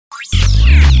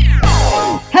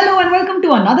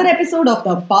to another episode of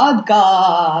the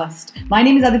podcast. My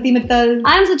name is Aditi Mittal.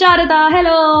 I'm Sucharita.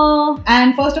 Hello.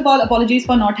 And first of all, apologies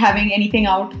for not having anything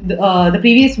out the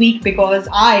previous week because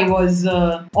I was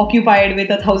occupied with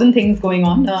 1,000 things going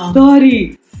on.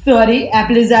 Sorry.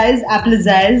 Apologize.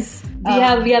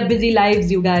 We have busy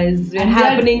lives, you guys. We're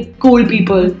happening cool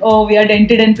people. Oh, we are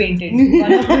dented and painted.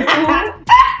 One of the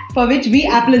two for which we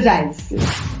apologize.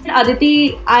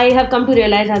 Aditi, I have come to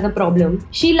realize has a problem.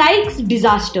 She likes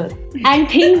disaster and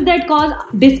things that cause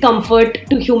discomfort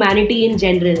to humanity in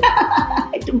general.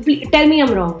 Tell me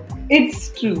I'm wrong.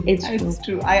 It's true.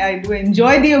 I do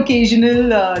enjoy the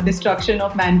occasional destruction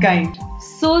of mankind.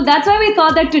 So that's why we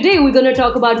thought that today we're going to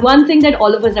talk about one thing that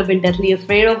all of us have been deathly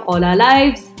afraid of all our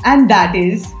lives. And that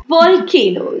is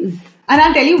volcanoes. And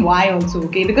I'll tell you why also,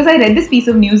 okay? Because I read this piece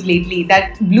of news lately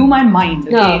that blew my mind,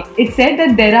 okay? Yeah. It said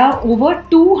that there are over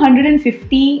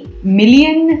 $250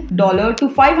 million to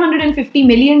 $550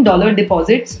 million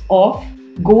deposits of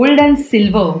gold and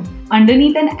silver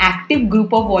underneath an active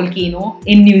group of volcano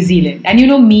in New Zealand. And you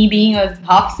know me being a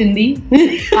half Sindhi,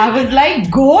 I was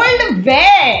like, gold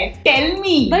where? Tell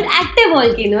me. But active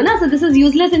volcano, na? So this is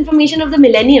useless information of the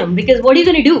millennium because what are you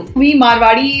going to do? We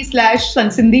Marwadi /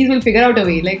 Sindhis will figure out a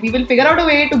way. Like we will figure out a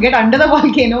way to get under the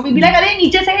volcano. We'll be like, "Arey,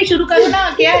 niche se hi shuru karo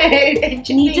na, kya hai?"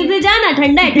 Niche se jana,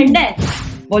 thanda hai.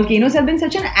 Volcanoes have been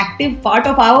such an active part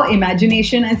of our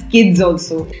imagination as kids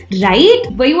also. Right?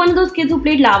 Were you one of those kids who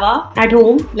played lava at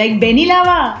home? Like Benny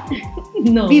Lava?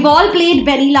 No. We've all played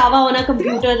Benny Lava on our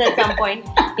computers at some point.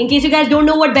 In case you guys don't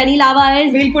know what Benny Lava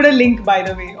is, we'll put a link, by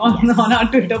the way, on our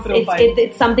Twitter profile.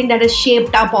 It's something that has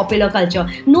shaped our popular culture.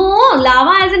 No,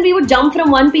 lava as in we would jump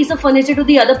from one piece of furniture to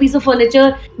the other piece of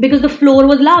furniture because the floor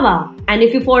was lava. And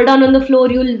if you fall down on the floor,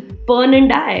 you'll burn and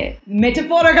die.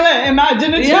 Metaphorical,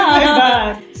 imaginative like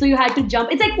that. So you had to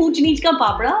jump. It's like Ooch Neech Ka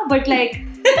Papda, but like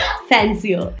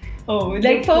fancier. Oh,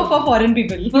 like for foreign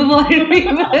people. For foreign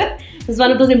people. It's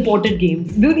one of those imported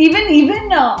games. Dude,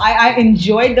 even I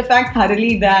enjoyed the fact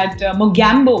thoroughly that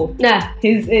Mogambo,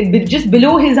 just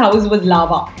below his house was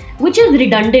lava. Which is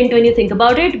redundant when you think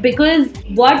about it because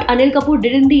what Anil Kapoor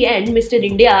did in the end, Mr.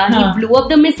 India, he blew up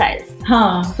the missiles.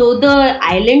 So the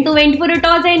island went for a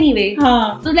toss anyway.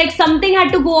 So like something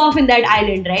had to go off in that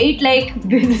island, right? Like,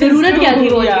 zarurat kya thi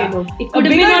volcano? It could a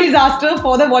have bigger been disaster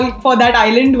for that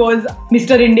island was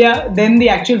Mr. India than the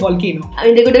actual volcano. I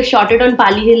mean, they could have shot it on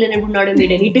Pali Hill and it would not have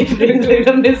made any difference.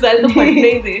 The missile to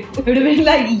patne the. It would have been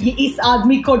like, is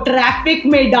aadmi ko traffic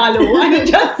mein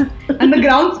dalo. And the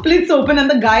ground splits open and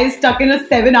the guy is stuck in a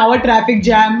 7-hour traffic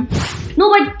jam. No,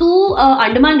 but tu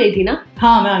Andaman gayi thi na?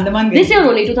 हाँ, मैं अंडमान गई. This year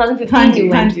only, 2015 you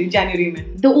went. January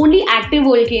में. The only active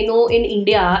volcano in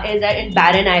India is at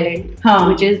Barren Island,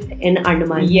 which is in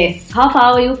Andaman. Yes. How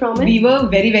far were you from it? We were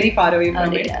very, very far away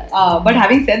from it. But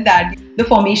having said that, the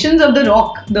formations of the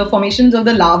rock, the formations of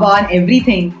the lava and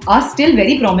everything are still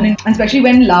very prominent. Especially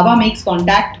when lava makes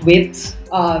contact with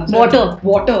water.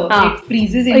 It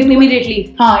freezes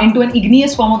immediately into an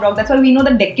igneous form of rock. That's why we know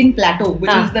the Deccan Plateau, which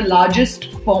is the largest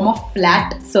form of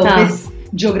flat surface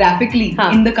geographically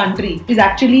in the country, is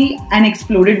actually an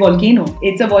exploded volcano.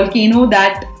 It's a volcano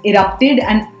that erupted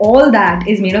and all that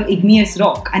is made of igneous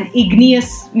rock. And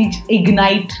igneous means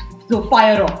ignite. So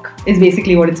fire rock is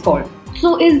basically what it's called.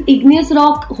 So is igneous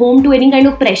rock home to any kind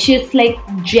of precious like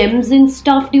gems and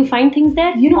stuff? Do you find things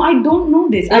there? You know, I don't know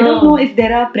this. I don't know if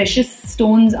there are precious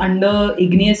stones under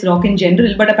igneous rock in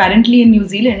general, but apparently in New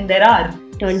Zealand there are.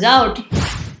 Turns out.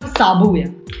 Sabu, yeah.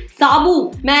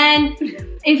 Sabu, man.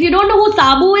 If you don't know who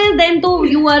Sabu is, then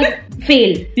you are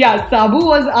failed. Yeah, Sabu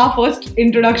was our first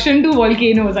introduction to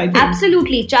volcanoes, I think.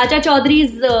 Absolutely. Chacha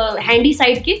Chaudhary's handy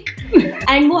sidekick.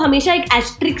 And वो हमेशा एक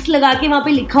asterisk लगा के वहाँ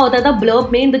पे लिखा होता था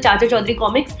blurb में in the Chacha Chaudhary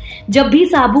comics. जब भी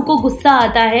साबू को गुस्सा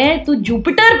आता है तो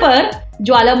जुपिटर पर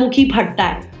ज्वालामुखी फटता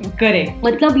है. Correct.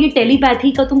 मतलब ये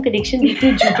टेलीपैथी का तुम कनेक्शन देखते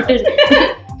हो जुपिटर.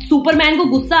 सुपरमैन को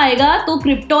गुस्सा आएगा तो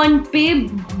क्रिप्टॉन पे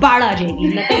बाढ़ आ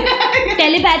जाएगी.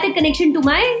 Telepathic connection to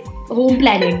my home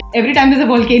planet. Every time there's a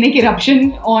volcanic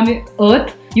eruption on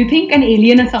Earth, you think an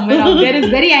alien or somewhere out there is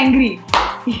very angry.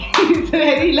 He's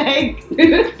very like...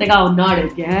 It's like, oh, not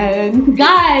again.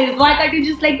 Guys, why can't you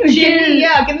just like chill?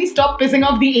 Can we stop pissing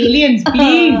off the aliens,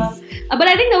 please? But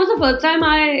I think that was the first time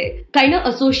I kind of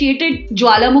associated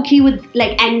Jwalamukhi with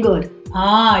like anger.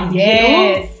 Ah, yes.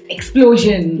 You know?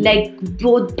 Explosion. Like,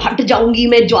 wo phat jaungi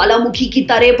main Jwalamukhi ki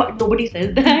tarah. Nobody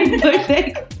says that. But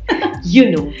like,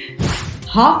 you know.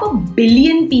 500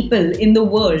 million people in the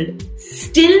world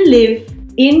still live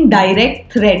in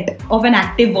direct threat of an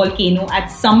active volcano at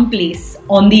some place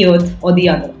on the earth or the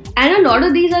other. And a lot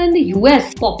of these are in the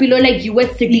US, popular like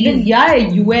US cities.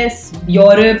 US,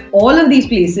 Europe, all of these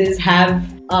places have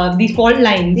these fault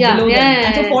lines below them.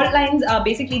 And so fault lines are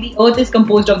basically the earth is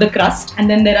composed of the crust, and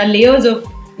then there are layers of,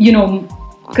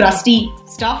 crusty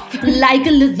stuff. Like a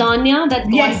lasagna that's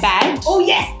gone bad. Oh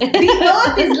yes! The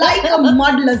earth is like a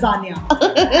mud lasagna.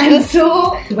 And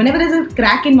so, whenever there's a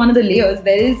crack in one of the layers,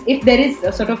 if there is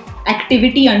a sort of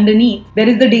activity underneath, there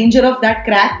is the danger of that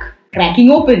crack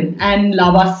cracking open and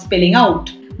lava spilling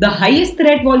out. The highest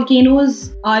threat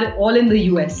volcanoes are all in the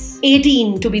US.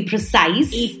 18 to be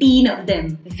precise. 18 of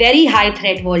them. Very high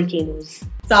threat volcanoes.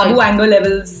 Sahu anger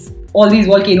levels, all these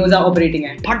volcanoes are operating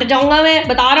at. फट जाऊंगा मैं,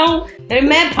 बता रहा हूँ,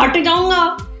 मैं फट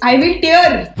जाऊंगा. I will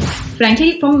tear.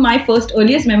 Frankly, from my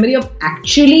earliest memory of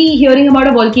actually hearing about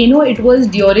a volcano, it was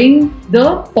during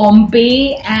the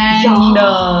Pompeii and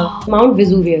Mount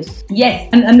Vesuvius. Yes,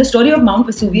 and the story of Mount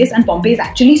Vesuvius and Pompeii is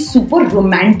actually super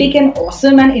romantic and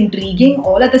awesome and intriguing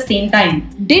all at the same time.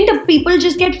 Didn't people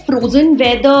just get frozen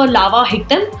where the lava hit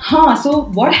them? So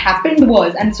what happened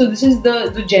was, and so this is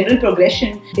the general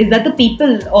progression, is that the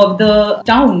people of the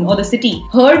town or the city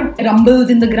heard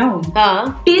rumbles in the ground.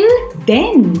 Till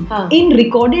then, in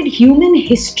recorded human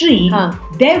history,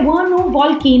 there were no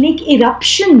volcanic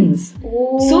eruptions.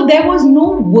 So there was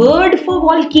no word for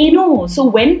volcano. So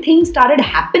when things started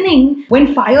happening,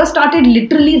 when fire started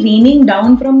literally raining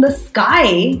down from the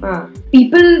sky,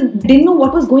 people didn't know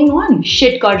what was going on.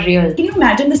 Shit got real. Can you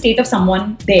imagine the state of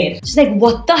someone there? It's like,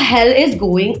 what the hell is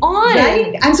going on?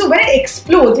 Right? And so when it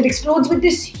explodes with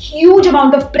this huge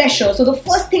amount of pressure. So the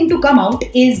first thing to come out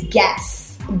is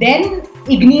gas. Then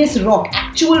igneous rock,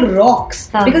 actual rocks.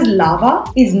 Because lava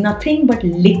is nothing but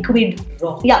liquid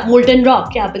rock. Yeah, molten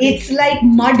rock. Yeah, it's like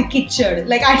mud kitchad.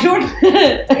 Like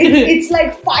it's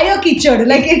like fire kitchad.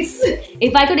 Like it's...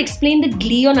 If I could explain the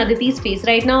glee on Aditi's face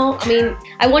right now, I mean,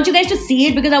 I want you guys to see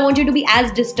it because I want you to be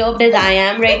as disturbed as I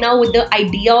am right now with the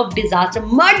idea of disaster.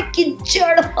 Mud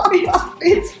kitchad.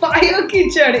 It's fire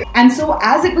kitchad. And so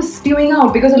as it was spewing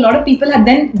out, because a lot of people had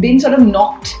then been sort of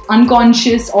knocked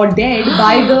unconscious or dead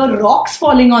by the rocks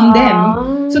falling on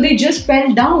them, so they just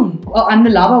fell down and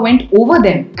the lava went over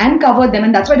them and covered them.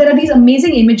 And that's why there are these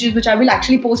amazing images, which I will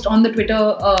actually post on the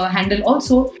Twitter handle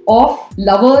also, of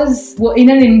lovers were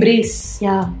in an embrace.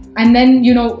 Yeah. And then,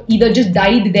 either just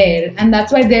died there, and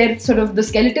that's why they're sort of, the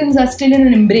skeletons are still in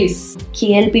an embrace.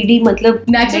 KLPD matlab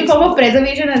natural form of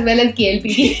preservation as well as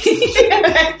KLPD.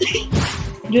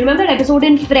 Do you remember that episode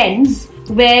in Friends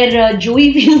where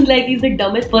Joey feels like he's the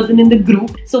dumbest person in the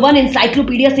group? So one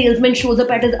encyclopedia salesman shows up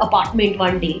at his apartment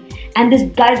one day, and this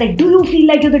guy's like, do you feel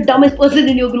like you're the dumbest person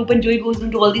in your group? And Joey goes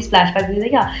into all these flashbacks and he's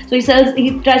like, yeah. So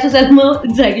he tries to sell him an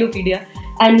encyclopedia.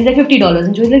 And he's like, $50.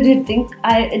 And Joey's like, do you think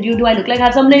do I look like I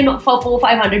have something for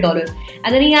 $400-$500?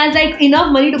 And then he has like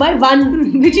enough money to buy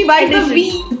one, which he buys the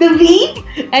week.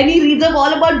 And he reads up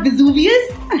all about Vesuvius.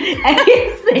 And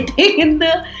he's sitting in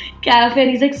the cafe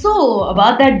and he's like, so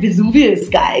about that Vesuvius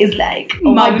guy. Is like,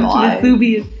 oh my god,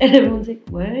 Vesuvius. And everyone's like,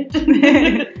 what?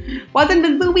 Wasn't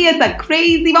Vesuvius a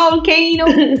crazy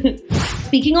volcano?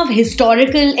 Speaking of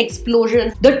historical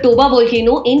explosions, the Toba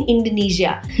volcano in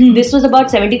Indonesia. This was about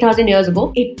 70,000 years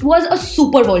ago. It was a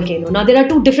super volcano. Now there are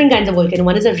two different kinds of volcano.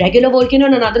 One is a regular volcano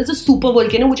and another is a super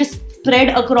volcano, which is spread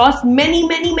across many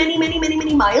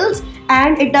miles.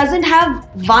 And it doesn't have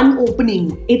one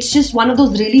opening. It's just one of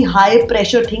those really high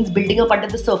pressure things building up under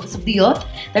the surface of the earth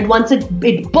that once it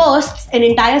bursts, an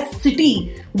entire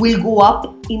city will go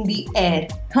up in the air.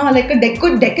 Like a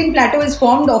Deccan plateau is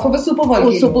formed off of a super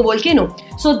volcano.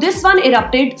 So this one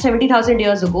erupted 70,000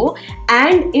 years ago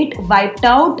and it wiped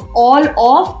out all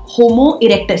of Homo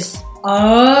erectus.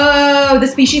 Oh, the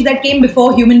species that came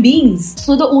before human beings.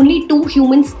 So the only two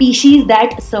human species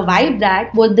that survived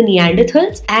that were the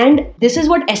Neanderthals, and this is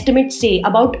what estimates say,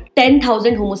 about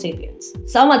 10,000 Homo sapiens.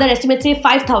 Some other estimates say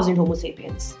 5,000 Homo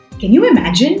sapiens. Can you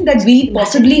imagine that we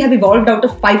possibly have evolved out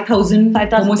of 5,000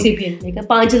 Homo sapiens? Like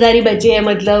 5,000 ही बचे हैं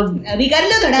मतलब. अभी कर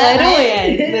लो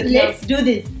थोड़ा. Let's do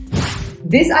this.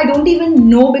 This I don't even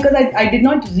know because I did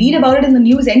not read about it in the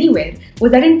news anywhere.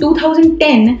 Was that in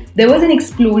 2010 there was an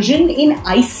explosion in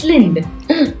Iceland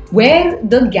where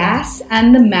the gas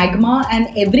and the magma and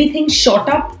everything shot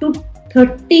up to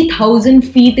 30,000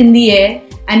 feet in the air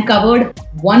and covered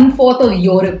 1/4 of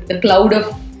Europe. The cloud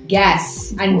of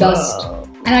gas and dust.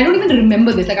 And I don't even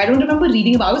remember this. Like, I don't remember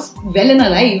reading about it. I was well and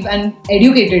alive and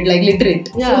educated, like literate.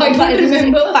 Yeah, so I don't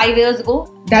remember. Like 5 years ago.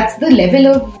 That's the level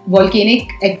of volcanic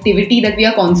activity that we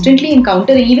are constantly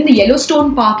encountering. Even the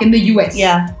Yellowstone Park in the US.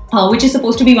 Yeah. Which is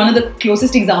supposed to be one of the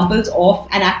closest examples of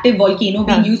an active volcano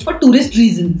being used for tourist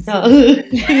reasons.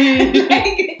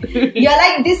 You're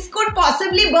like, this could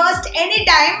possibly burst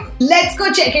anytime. Let's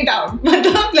go check it out.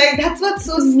 Like, that's what's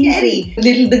so scary.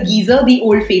 The geyser, the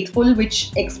Old Faithful,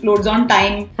 which explodes on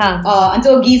time. And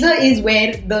so a geyser is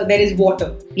where there is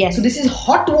water. Yes. So this is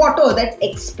hot water that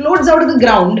explodes out of the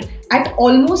ground at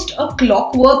almost a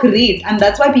clockwork rate, and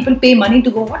that's why people pay money to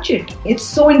go watch it. It's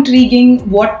so intriguing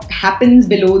what happens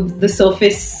below the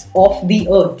surface of the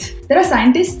earth. There are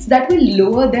scientists that will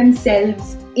lower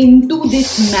themselves into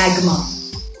this magma.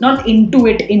 Not into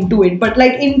it, but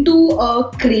like into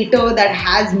a crater that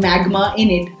has magma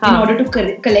in it in order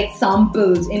to collect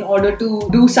samples, in order to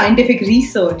do scientific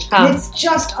research. And it's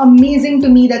just amazing to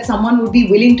me that someone would be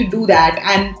willing to do that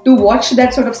and to watch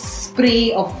that sort of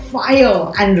spray of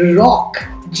fire and rock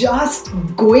just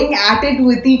going at it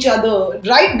with each other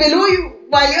right below you.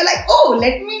 While you're like, oh,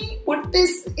 let me put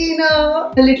this in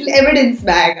a little evidence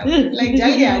bag. Like,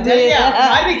 jal gaya,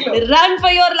 run for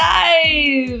your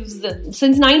lives.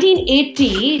 Since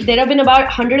 1980, there have been about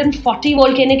 140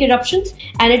 volcanic eruptions,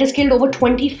 and it has killed over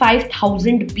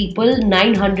 25,000 people,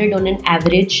 900 on an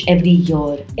average every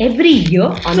year. Every year?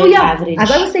 On an average.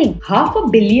 As I was saying, 500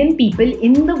 million people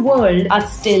in the world are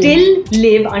still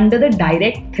live under the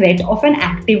direct threat of an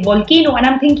active volcano. And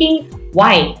I'm thinking,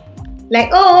 why? Like,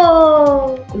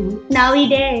 oh, now we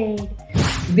dead.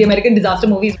 The American disaster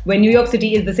movies, when New York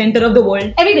City is the center of the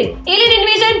world. Everything. Alien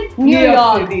invasion, New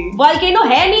York. City. Volcano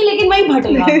hai nahi, lekin wahi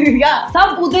bhatega. Yeah.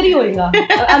 Sab udhar hi hoega.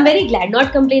 I'm very glad,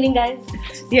 not complaining, guys.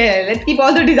 Yeah, let's keep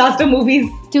all the disaster movies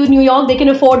to New York. They can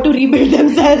afford to rebuild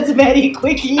themselves very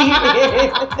quickly.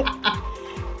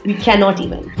 We cannot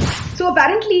even. So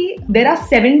apparently, there are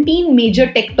 17 major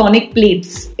tectonic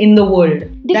plates in the world.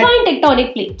 Define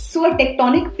tectonic plates. So a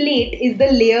tectonic plate is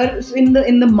the layer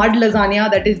in the mud lasagna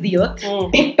that is the earth.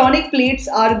 Tectonic plates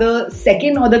are the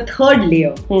second or the third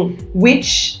layer,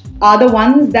 which are the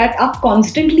ones that are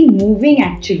constantly moving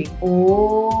actually.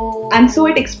 Oh. And so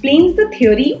it explains the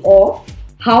theory of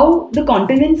how the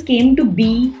continents came to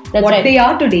be they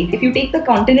are today. If you take the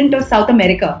continent of South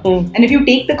America and if you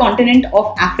take the continent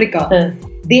of Africa,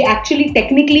 they actually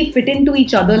technically fit into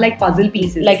each other like puzzle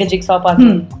pieces. Like a jigsaw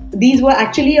puzzle. These were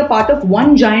actually a part of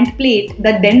one giant plate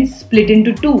that then split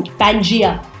into two.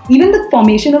 Pangea. Even the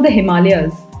formation of the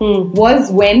Himalayas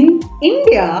was when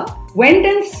India went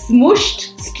and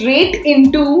smooshed straight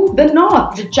into the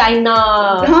north. The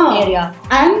China area.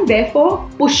 And therefore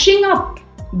pushing up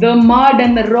the mud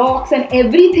and the rocks and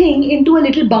everything into a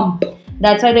little bump.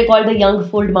 That's why they're called the Young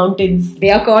Fold Mountains. They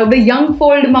are called the Young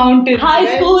Fold Mountains.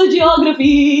 High school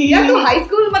geography. Yeah, so high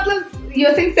school,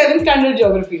 you're saying 7th standard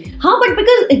geography. But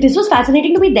because this was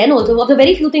fascinating to me then also. Of the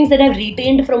very few things that I've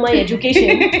retained from my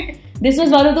education, this was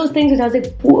one of those things which I was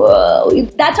like, whoa.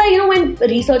 That's why, when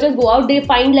researchers go out, they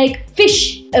find like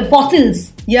fish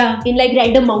fossils. Yeah. In like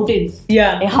random mountains.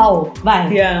 Yeah. Like, how? Why?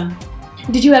 Yeah.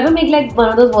 Did you ever make like one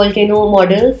of those volcano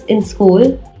models in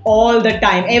school? All the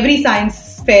time. Every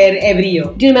science fair, every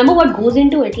year. Do you remember what goes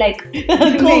into it? Like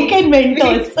Coke and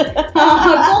Mentos.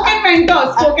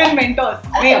 Coke and Mentos.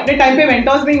 मैं अपने time पे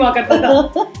Mentos नहीं हुआ करता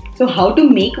था. So how to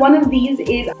make one of these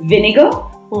is vinegar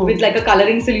with like a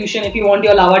coloring solution if you want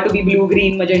your lava to be blue,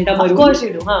 green, magenta, maroon. Of course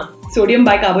you do, Sodium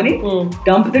bicarbonate.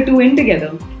 Dump the two in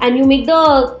together. And you make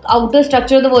the outer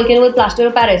structure of the volcano with plaster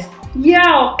of Paris.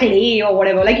 Yeah, or clay or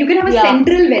whatever. Like you can have a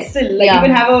central vessel. Like you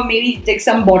can have maybe take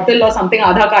some bottle or something.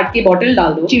 Aadha kaat ke bottle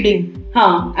dal do. Cheating.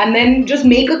 And then just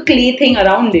make a clay thing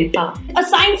around it. A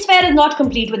science fair is not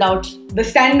complete without the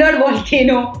standard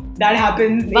volcano that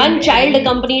happens. One child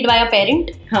accompanied by a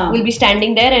parent will be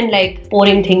standing there and like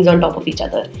pouring things on top of each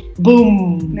other.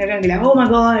 Boom. Everyone will be like, oh my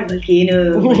god,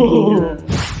 volcano.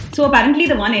 So apparently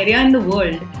the one area in the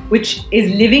world which is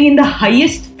living in the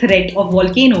highest threat of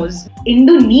volcanoes,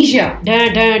 Indonesia.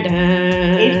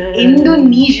 It's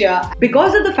Indonesia.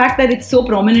 Because of the fact that it's so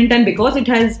prominent and because it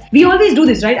has... We always do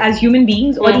this, right? As human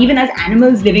beings or even as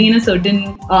animals living in a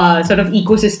certain sort of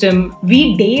ecosystem,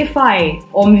 we deify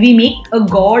or we make a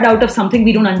god out of something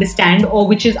we don't understand or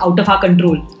which is out of our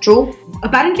control. True.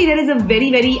 Apparently there is a very,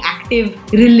 very active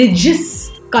religious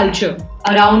culture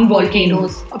around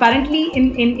volcanoes. Apparently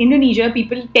in Indonesia,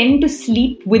 people tend to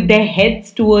sleep with their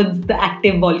heads towards the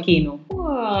active volcano.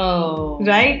 Wow.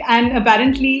 Right? And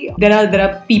apparently there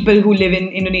are people who live in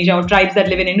Indonesia or tribes that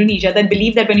live in Indonesia that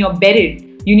believe that when you're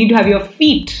buried, you need to have your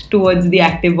feet towards the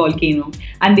active volcano.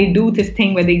 And they do this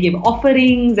thing where they give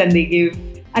offerings and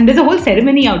there's a whole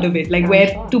ceremony out of it, like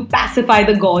where to pacify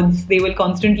the gods, they will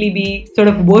constantly be sort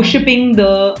of worshipping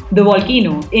the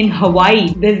volcano. In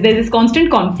Hawaii, there's this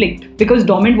constant conflict because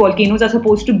dormant volcanoes are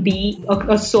supposed to be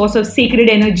a source of sacred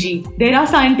energy. There are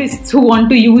scientists who want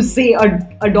to use, say,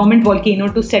 a dormant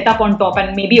volcano to set up on top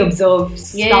and maybe observe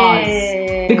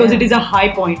stars because it is a high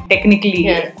point technically.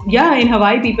 Yeah, in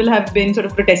Hawaii, people have been sort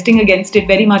of protesting against it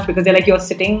very much because they're like, you're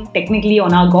sitting technically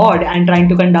on our god and trying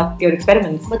to conduct your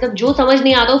experiments. मतलब जो समझ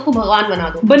नहीं आता उसको भगवान बना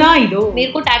दो. बना ही दो.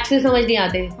 मेरे को टैक्सेस समझ नहीं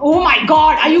आते. Oh my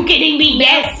god, are you kidding me?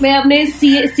 Yes. मैं अपने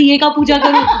CA का पूजा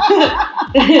करूँ.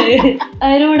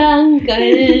 अरोड़ा अंकल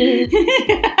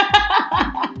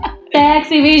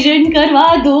tax evasion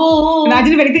करवा दो.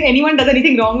 Imagine if anyone does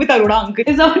anything wrong with Arora uncle.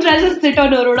 If someone tries to sit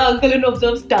on Arora uncle and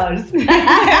observe stars.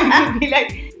 Be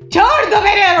like, छोड़ दो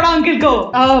मेरे Arora uncle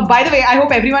को. By the way, I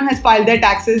hope everyone has filed their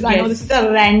taxes. I know this is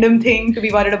a random thing to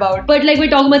be worried about. But like, we're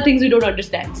talking about things we don't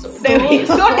understand. So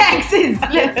taxes.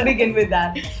 Let's begin with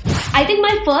that. I think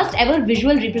my first ever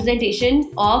visual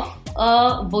representation of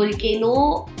a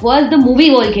volcano was the movie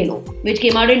Volcano, which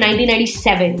came out in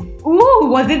 1997. Ooh,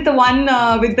 was it the one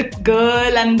with the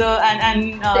girl and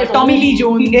Tommy Lee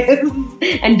Jones? Yes.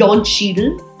 And Don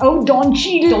Cheadle. Oh, Don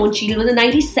Cheadle. Don Cheadle was in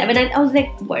 97 and I was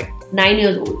like, what, 9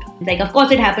 years old. Like, of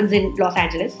course it happens in Los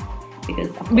Angeles.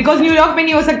 Because New York में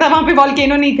नहीं हो सकता, वहाँ पे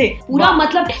volcano नहीं थे. पूरा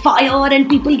मतलब fire and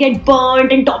people get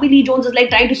burnt and Tommy Lee Jones is like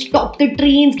trying to stop the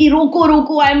trains कि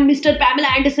रोको, I'm Mr. Pamela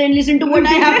Anderson, listen to what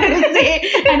I have to say.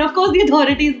 And of course the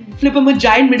authorities flip him a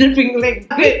giant middle finger like.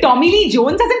 Wait, Tommy Lee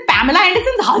Jones as in Pamela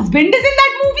Anderson's husband is in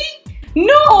that movie?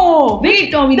 No!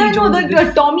 Which Tommy Lee Jones?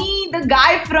 No, Tommy, the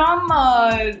guy from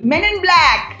Men in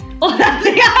Black. Oh, that's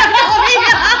the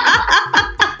Tommy.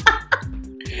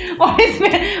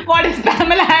 What is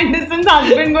Pamela Anderson's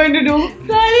husband going to do?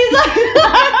 Sorry.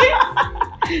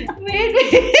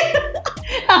 Wait.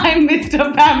 I'm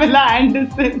Mr. Pamela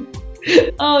Anderson.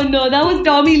 Oh no, that was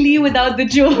Tommy Lee without the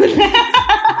Jones.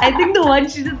 I think the one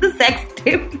she did the sex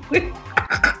tape with.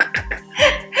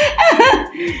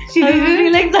 She doesn't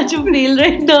feel like such a fail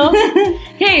right now.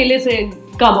 Hey, listen,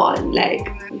 come on,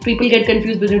 like. People get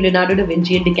confused between Leonardo da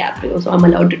Vinci and DiCaprio, so I'm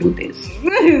allowed to do this.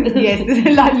 Yes,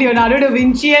 Leonardo da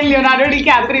Vinci and Leonardo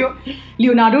DiCaprio.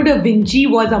 Leonardo da Vinci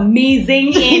was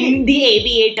amazing in The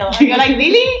Aviator. You're like,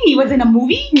 really? He was in a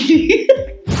movie?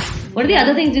 What are the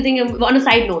other things you think, on a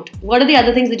side note, what are the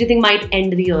other things that you think might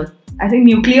end the Earth? I think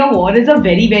nuclear war is a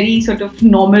very, very sort of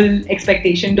normal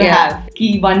expectation to have.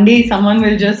 Ki one day someone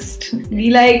will just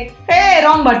be like, hey,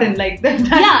 wrong button. Like that.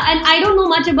 Yeah, and I don't know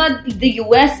much about the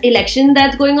US election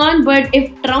that's going on, but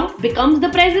if Trump becomes the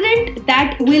president,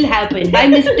 that will happen. By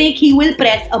mistake, he will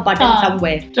press a button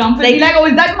somewhere. Trump will be like, oh,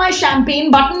 is that my champagne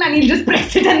button? And he'll just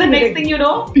press it and the next thing you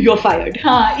know, you're fired.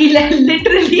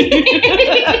 Literally.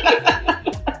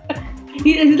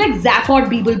 He's like Zaphod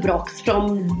Beeblebrox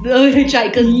from The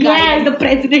Hitchhiker's Guide, the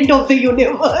president of the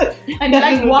universe. And you're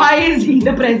like, why is he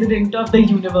the president of the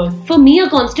universe? For me, a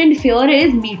constant fear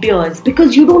is meteors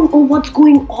because you don't know what's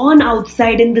going on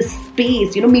outside in the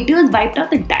space. You know, meteors wiped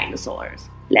out the dinosaurs.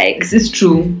 Like, this is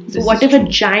true. So what if a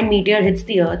giant meteor hits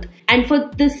the Earth? And for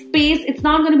the space, it's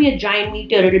not going to be a giant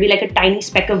meteor. It'll be like a tiny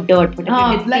speck of dirt. But if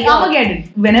it hits like the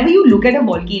Armageddon. Whenever you look at a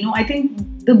volcano, I think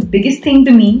the biggest thing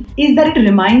to me is that it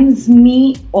reminds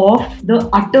me of the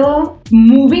utter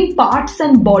moving parts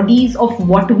and bodies of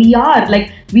what we are.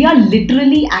 Like, we are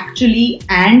literally actually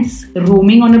ants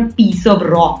roaming on a piece of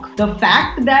rock. The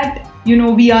fact that, you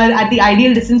know, we are at the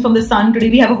ideal distance from the sun. Today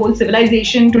we have a whole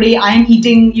civilization. Today I am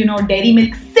eating, you know, dairy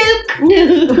milk silk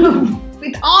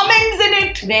with almonds in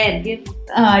it. Where?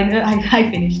 I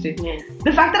finished it. Yes.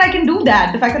 The fact that I can do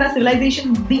that, the fact that our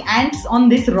civilization, the ants on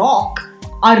this rock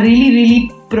are really,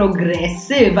 really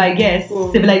progressive, I guess,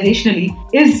 civilizationally,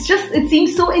 is just, it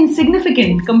seems so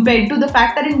insignificant compared to the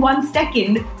fact that in 1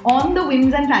 second, on the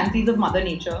whims and fancies of Mother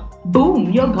Nature,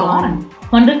 boom, you're gone.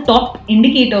 One of the top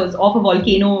indicators of a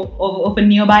volcano, of a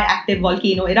nearby active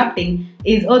volcano erupting,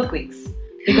 is earthquakes.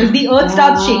 Because the earth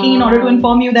starts shaking in order to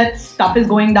inform you that stuff is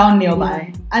going down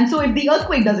nearby. And so if the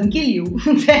earthquake doesn't kill you,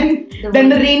 then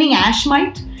the raining ash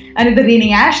might. And if the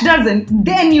raining ash doesn't,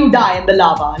 then you die in the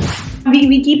lava.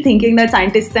 We keep thinking that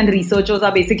scientists and researchers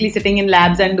are basically sitting in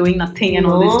labs and doing nothing and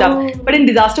all this stuff. But in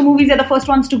disaster movies, they're the first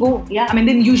ones to go. Yeah. I mean,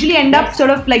 they usually end up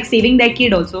sort of like saving their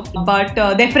kid also. But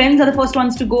their friends are the first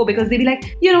ones to go because they'll be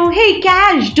like, you know, hey,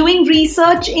 Cash, doing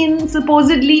research in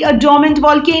supposedly a dormant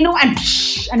volcano and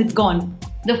it's gone.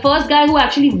 The first guy who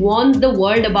actually warns the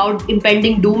world about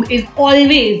impending doom is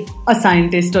always a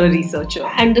scientist or a researcher.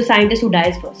 And the scientist who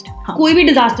dies first. कोई भी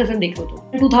disaster film देख लो तो.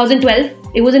 In 2012,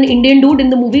 it was an Indian dude in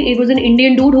the movie. It was an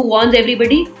Indian dude who warns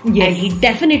everybody. Yes. And he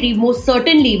definitely, most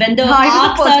certainly, when the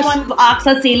arcs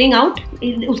are sailing out,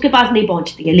 उसके पास नहीं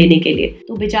पहुंचती है लेने के लिए.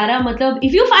 तो बेचारा मतलब,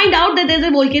 if you find out that there's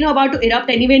a volcano about to erupt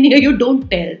anywhere near you, don't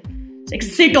tell. Like,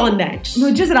 sit on that.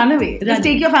 No, just run away. Just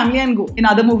take your family and go. In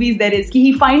other movies, there is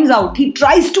he finds out. He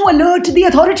tries to alert the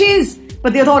authorities,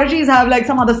 but the authorities have like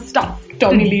some other stuff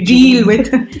Tommy Lee deal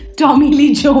with. Tommy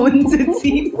Lee Jones, it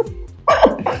seems.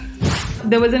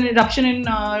 There was an eruption in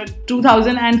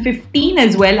 2015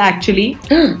 as well, actually.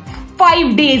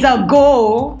 5 days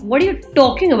ago. What are you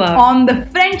talking about? On the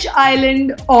French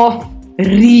island of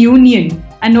Reunion.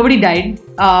 And nobody died.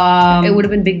 It would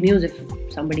have been big news if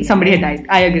somebody had died.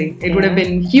 I agree. It would have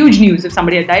been huge news if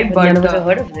somebody had died. But none of us have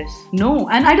heard of this. No.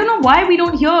 And I don't know why we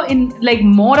don't hear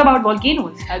more about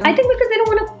volcanoes. I think because they don't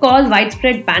want to cause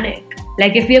widespread panic.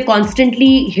 Like, if we are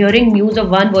constantly hearing news of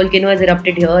one volcano has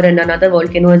erupted here and another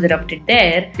volcano has erupted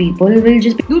there, people will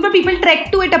just be... Dude, but people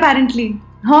trek to it apparently.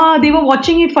 They were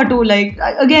watching it for two. Like,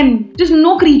 again, just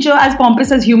no creature as pompous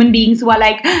as human beings who are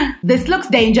like, this looks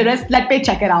dangerous, let me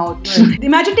check it out.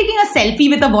 Imagine taking a selfie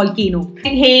with a volcano.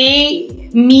 Hey,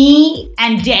 me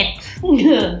and death. Do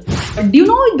you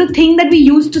know the thing that we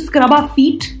use to scrub our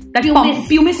feet? That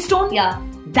pumice stone? Yeah.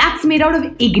 That's made out of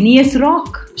igneous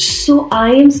rock. So I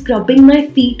am scrubbing my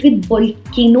feet with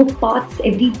volcano parts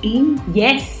every day?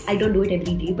 Yes. I don't do it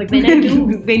every day, but when I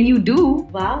do... When you do...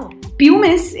 Wow.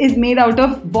 Pumice is made out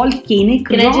of volcanic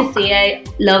rock. Can I just say, I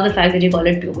love the fact that you call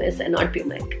it pumice and not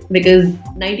pumic. Because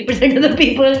 90% of the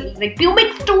people like,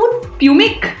 pumic stone?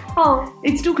 Pumic? Oh.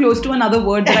 It's too close to another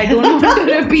word that I don't want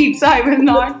to repeat, so I will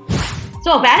not.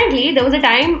 So apparently, there was a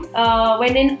time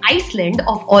when in Iceland,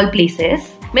 of all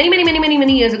places,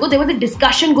 many years ago, there was a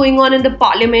discussion going on in the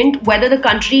parliament whether the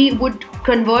country would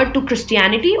convert to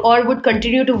Christianity or would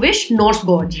continue to wish Norse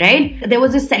gods, right? There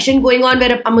was a session going on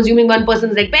where I'm assuming one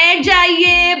person's like, "Baith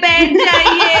jaiye."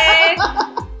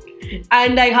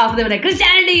 And like half of them were like,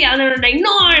 Christianity, and they were like,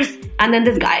 Norse. And then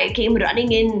this guy came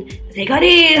running in, like,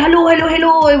 "Arey, hello,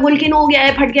 volcano ho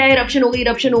gaya hai, phat gaya hai, eruption ho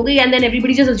gayi. And then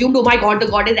everybody just assumed, oh my god, the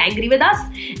god is angry with us.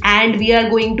 And we are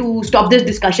going to stop this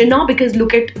discussion now because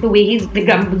look at the way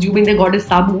I'm assuming the god is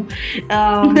Sabu.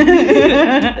 And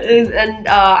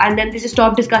then they just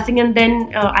stopped discussing, and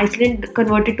then Iceland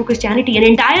converted to Christianity. An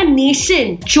entire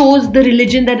nation chose the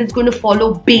religion that it's going to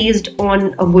follow based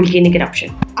on a volcanic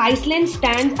eruption. Iceland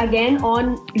stands again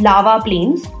on lava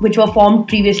plains, which were formed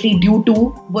previously due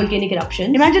to volcanic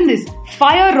eruptions. Imagine this,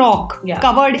 fire rock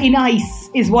covered in ice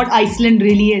is what Iceland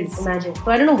really is. Imagine.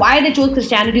 So I don't know why they chose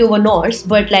Christianity over Norse,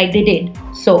 but like they did.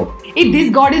 So if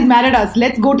this god is mad at us,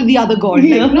 let's go to the other god.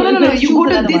 Like, no, you go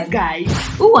to this guy.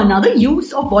 Oh, another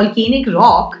use of volcanic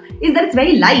rock is that it's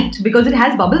very light because it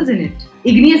has bubbles in it.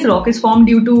 Igneous rock is formed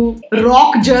due to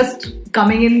rock just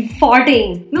coming in,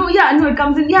 farting. It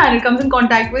comes in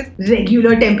contact with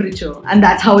regular temperature, and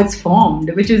that's how it's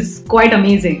formed, which is quite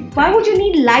amazing. Why would you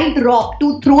need light rock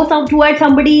to throw at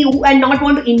somebody and not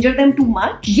want to injure them too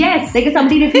much? Yes. Like if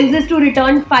somebody refuses to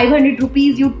return 500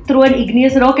 rupees, you throw an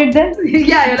igneous rock at them?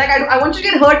 Yeah, you're like, I want you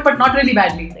to get hurt, but not really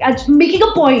badly. I'm just making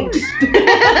a point.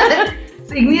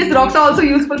 So igneous rocks are also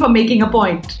useful for making a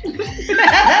point.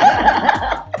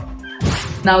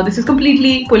 Now, this is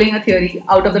completely pulling a theory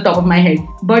out of the top of my head.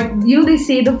 But, they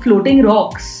say the floating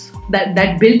rocks that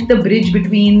built the bridge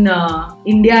between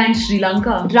India and Sri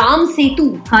Lanka. Ram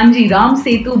Setu. Hanji, Ram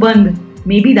Setu Bandh.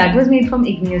 Maybe that was made from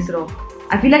igneous rock.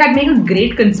 I feel like I'd make a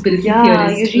great conspiracy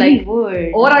theorist. You really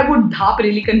would. Or I would dhap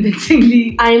really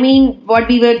convincingly. I mean, what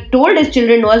we were told as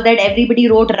children was that everybody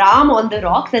wrote Ram on the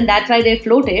rocks and that's why they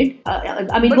floated.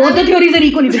 Both the theories are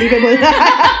equally believable.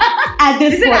 At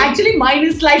this point. Actually, mine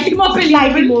is slightly more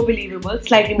believable.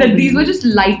 These were just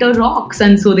lighter rocks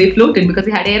and so they floated because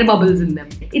they had air bubbles in them.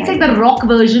 It's like the rock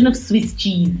version of Swiss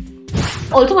cheese.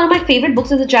 Also, one of my favorite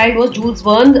books as a child was Jules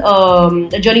Verne's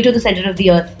A Journey to the Center of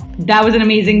the Earth. That was an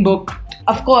amazing book.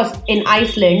 Of course, in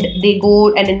Iceland, they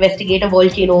go and investigate a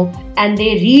volcano and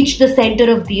they reach the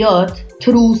center of the earth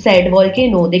through said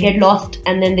volcano. They get lost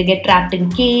and then they get trapped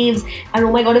in caves. And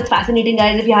oh my god, it's fascinating,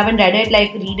 guys. If you haven't read it,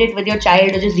 read it with your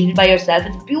child or just read it by yourself.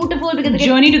 It's beautiful because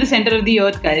Journey to the Center of the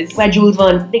Earth, guys. By Jules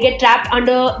Verne. They get trapped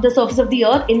under the surface of the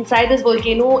earth inside this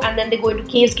volcano and then they go into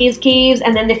caves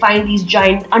and then they find these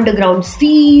giant underground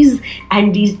seas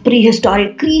and these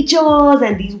prehistoric creatures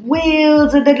and these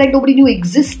whales that nobody knew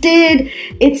existed.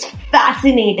 It's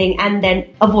fascinating. And then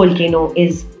a volcano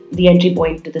is the entry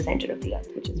point to the center of the earth,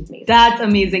 which is amazing. That's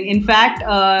amazing. In fact,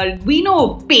 we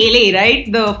know Pele,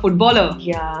 right? The footballer.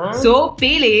 Yeah. So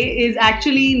Pele is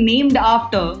actually named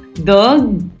after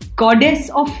the goddess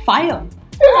of fire.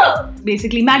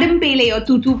 Basically, Madame Pele or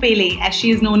Tutu Pele, as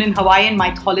she is known in Hawaiian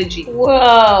mythology.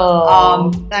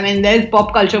 Whoa. There's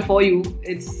pop culture for you.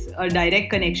 It's a direct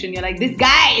connection. You're like, this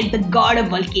guy is the god of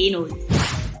volcanoes.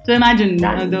 So imagine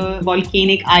the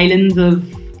volcanic islands of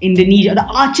Indonesia, the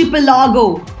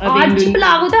archipelago.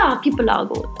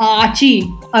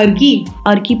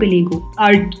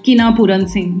 Arkina Puran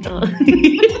Singh.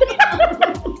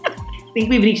 I think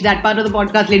we've reached that part of the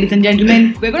podcast, ladies and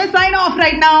gentlemen. We're going to sign off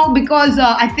right now because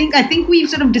I think we've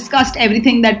sort of discussed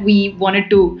everything that we wanted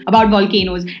to about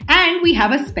volcanoes. And we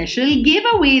have a special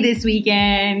giveaway this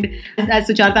weekend. As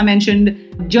Sucharta mentioned,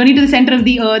 Journey to the Center of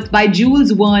the Earth by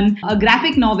Jules Verne, a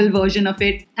graphic novel version of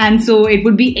it. And so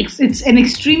it's an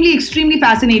extremely, extremely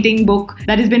fascinating book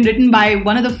that has been written by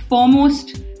one of the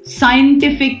foremost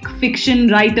scientific fiction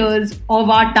writers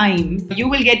of our time. You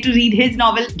will get to read his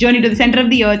novel, Journey to the Center of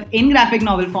the Earth, in graphic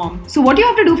novel form. So what you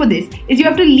have to do for this is you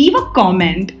have to leave a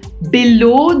comment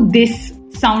below this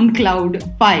SoundCloud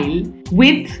file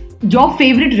with your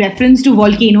favorite reference to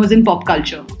volcanoes in pop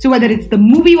culture. So whether it's the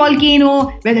movie Volcano,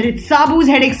 whether it's Sabu's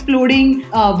head exploding,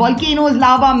 volcanoes,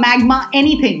 lava, magma,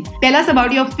 anything. Tell us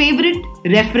about your favorite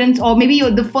reference or maybe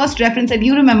the first reference that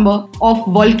you remember of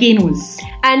volcanoes.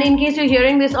 And in case you're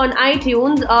hearing this on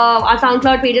iTunes, our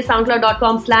SoundCloud page is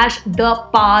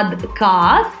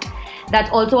soundcloud.com/thepodcast.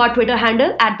 That's also our Twitter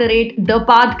handle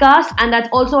 @thepodcast, and that's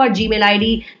also our Gmail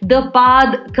ID,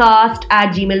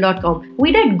 thepodcast@gmail.com.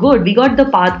 We did good. We got the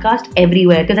podcast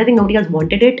everywhere because I think nobody else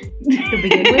wanted it to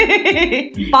begin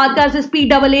with. Podcast is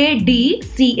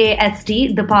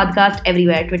PAADCAST. The podcast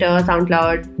everywhere. Twitter,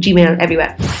 SoundCloud, Gmail,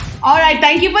 everywhere. Alright,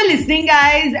 thank you for listening,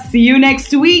 guys. See you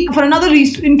next week for another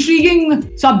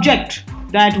intriguing subject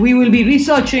that we will be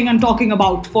researching and talking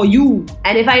about for you.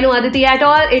 And if I know Aditi at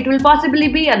all, it will possibly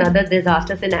be another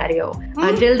disaster scenario.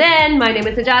 Until then, my name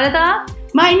is Sucharita.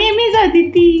 My name is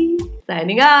Aditi.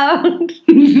 Signing out.